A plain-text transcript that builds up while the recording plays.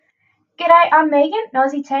G'day, I'm Megan, an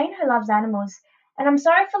Aussie teen who loves animals, and I'm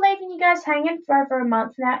sorry for leaving you guys hanging for over a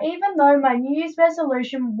month now, even though my New Year's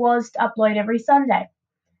resolution was to upload every Sunday.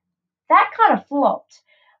 That kind of flopped,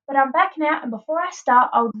 but I'm back now, and before I start,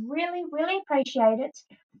 I would really appreciate it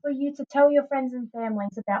for you to tell your friends and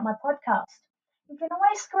families about my podcast. You can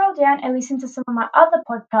always scroll down and listen to some of my other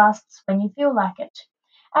podcasts when you feel like it.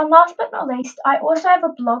 And last but not least, I also have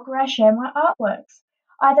a blog where I share my artworks.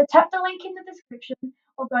 Either tap the link in the description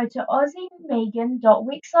or go to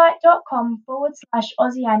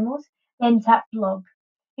aussiemegan.wixsite.com/AussieAnimals, then tap blog.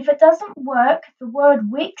 If it doesn't work, the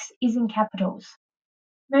word Wix is in capitals.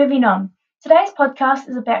 Moving on. Today's podcast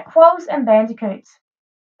is about quolls and bandicoots.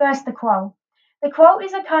 First, the quoll. The quoll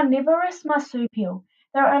is a carnivorous marsupial.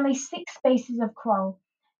 There are only 6 species of quoll.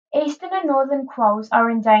 Eastern and northern quolls are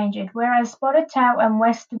endangered, whereas spotted tail and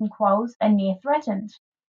western quolls are near threatened.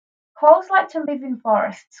 Quolls like to live in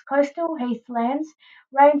forests, coastal heathlands,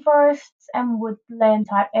 rainforests, and woodland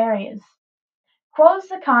type areas.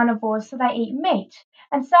 Quolls are carnivores, so they eat meat,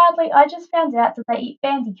 and sadly, I just found out that they eat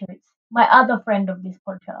bandicoots, my other friend of this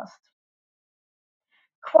podcast.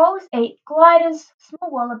 Quolls eat gliders, small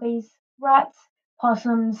wallabies, rats,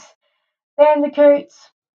 possums,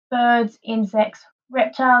 bandicoots, birds, insects,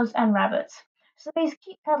 reptiles, and rabbits. So these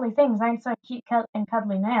cute cuddly things ain't so cute and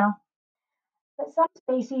cuddly now. But some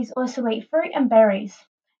species also eat fruit and berries.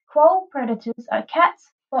 Quoll predators are cats,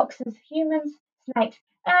 foxes, humans, snakes,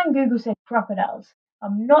 and Google said crocodiles.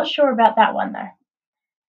 I'm not sure about that one though.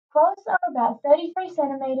 Quolls are about 33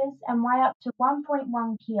 centimeters and weigh up to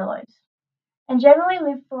 1.1 kilos, and generally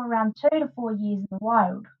live for around 2 to 4 years in the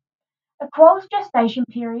wild. A quoll's gestation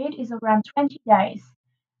period is around 20 days,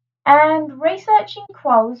 and researching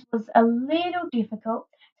quolls was a little difficult,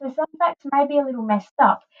 so some facts may be a little messed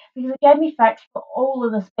up because it gave me facts for all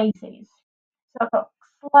of the species, so it got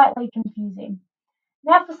slightly confusing.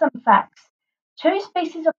 Now for some facts. 2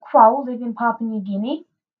 species of quoll live in Papua New Guinea.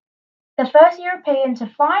 The first European to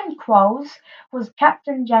find quolls was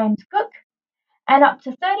Captain James Cook, and up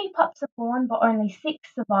to 30 pups are born, but only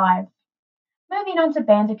 6 survive. Moving on to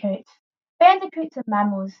bandicoots. Bandicoots are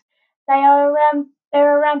mammals. There are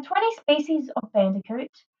around 20 species of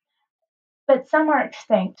bandicoots, but some are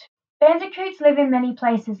extinct. Bandicoots live in many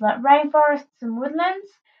places like rainforests and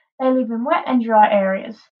woodlands. They live in wet and dry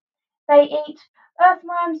areas. They eat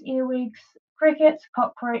earthworms, earwigs, crickets,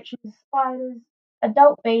 cockroaches, spiders,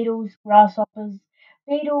 adult beetles, grasshoppers,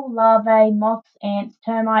 beetle larvae, moths, ants,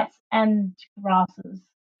 termites, and grasses.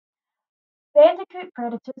 Bandicoot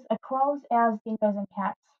predators are quolls, owls, dingoes, and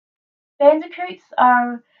cats. Bandicoots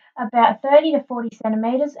are about 30 to 40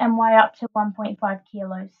 centimeters and weigh up to 1.5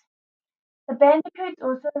 kilos. The bandicoots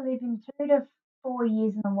also live in 2 to 4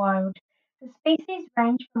 years in the wild. The species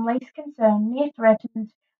range from least concern, near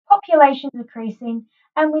threatened, populations decreasing,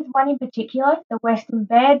 and with one in particular, the western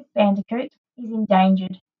bad bandicoot, is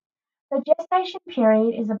endangered. The gestation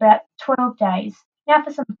period is about 12 days. Now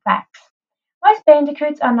for some facts. Most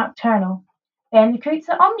bandicoots are nocturnal. Bandicoots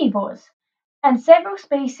are omnivores, and several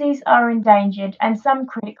species are endangered and some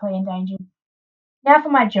critically endangered. Now for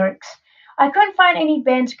my jokes. I couldn't find any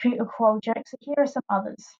bandicoot or quoll jokes, so here are some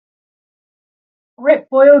others. Rip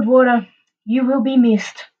boiled water, you will be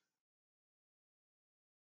missed.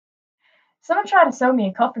 Someone tried to sell me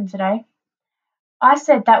a coffin today. I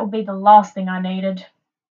said that would be the last thing I needed.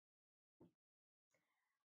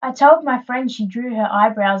 I told my friend she drew her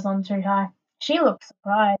eyebrows on too high. She looked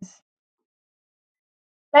surprised.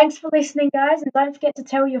 Thanks for listening, guys, and don't forget to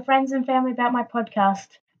tell your friends and family about my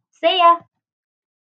podcast. See ya!